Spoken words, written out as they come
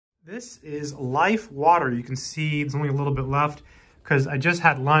This is Life water. You can see there's only a little bit left because I just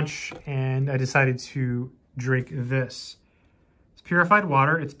had lunch and I decided to drink this. It's purified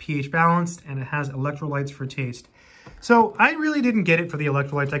water, it's pH balanced, and it has electrolytes for taste. So I really didn't get it for the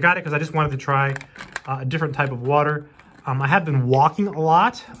electrolytes. I got it because I just wanted to try a different type of water. I have been walking a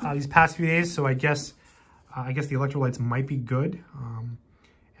lot these past few days, so I guess the electrolytes might be good.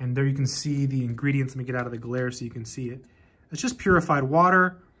 And there you can see the ingredients. Let me get out of the glare so you can see it. It's just purified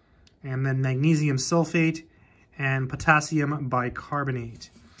water, and then magnesium sulfate and potassium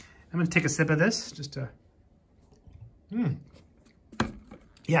bicarbonate. I'm going to take a sip of this just to...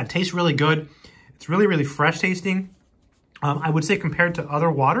 Yeah, it tastes really good. It's really, really fresh tasting. I would say compared to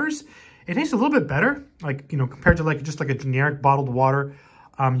other waters, it tastes a little bit better. Like, you know, compared to just like a generic bottled water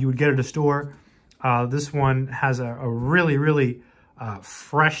you would get at a store. This one has a really, really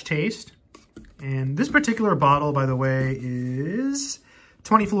fresh taste. And this particular bottle, by the way, is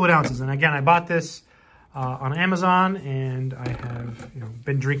 20 fluid ounces. And again, I bought this on Amazon, and I have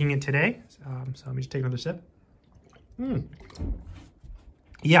been drinking it today. So let me just take another sip.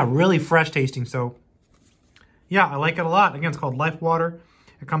 Yeah, really fresh tasting. So yeah, I like it a lot. Again, it's called Life water.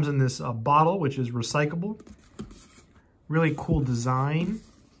 It comes in this bottle, which is recyclable. Really cool design.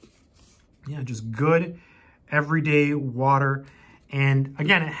 Yeah, just good everyday water. And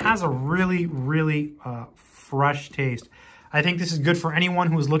again, it has a really, really fresh taste. I think this is good for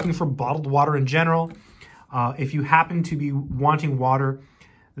anyone who is looking for bottled water in general. If you happen to be wanting water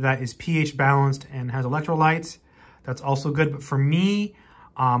that is pH balanced and has electrolytes, that's also good. But for me,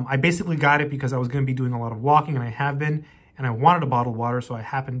 I basically got it because I was going to be doing a lot of walking, and I have been, and I wanted a bottled water, so I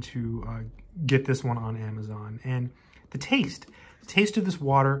happened to get this one on Amazon. And the taste of this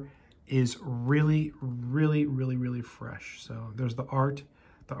water is really, really, really, really fresh. So there's the art.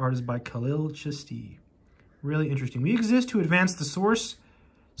 The art is by Khalil Chisti. Really interesting. We exist to advance the sources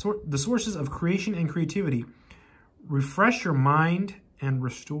of creation and creativity. Refresh your mind and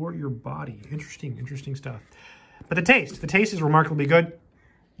restore your body. Interesting, interesting stuff. But the taste is remarkably good.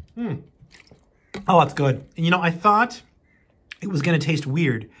 Oh, it's good. And I thought it was going to taste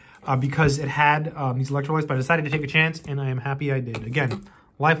weird because it had these electrolytes, but I decided to take a chance, and I am happy I did. Again,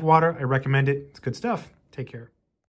 Life water, I recommend it. It's good stuff. Take care.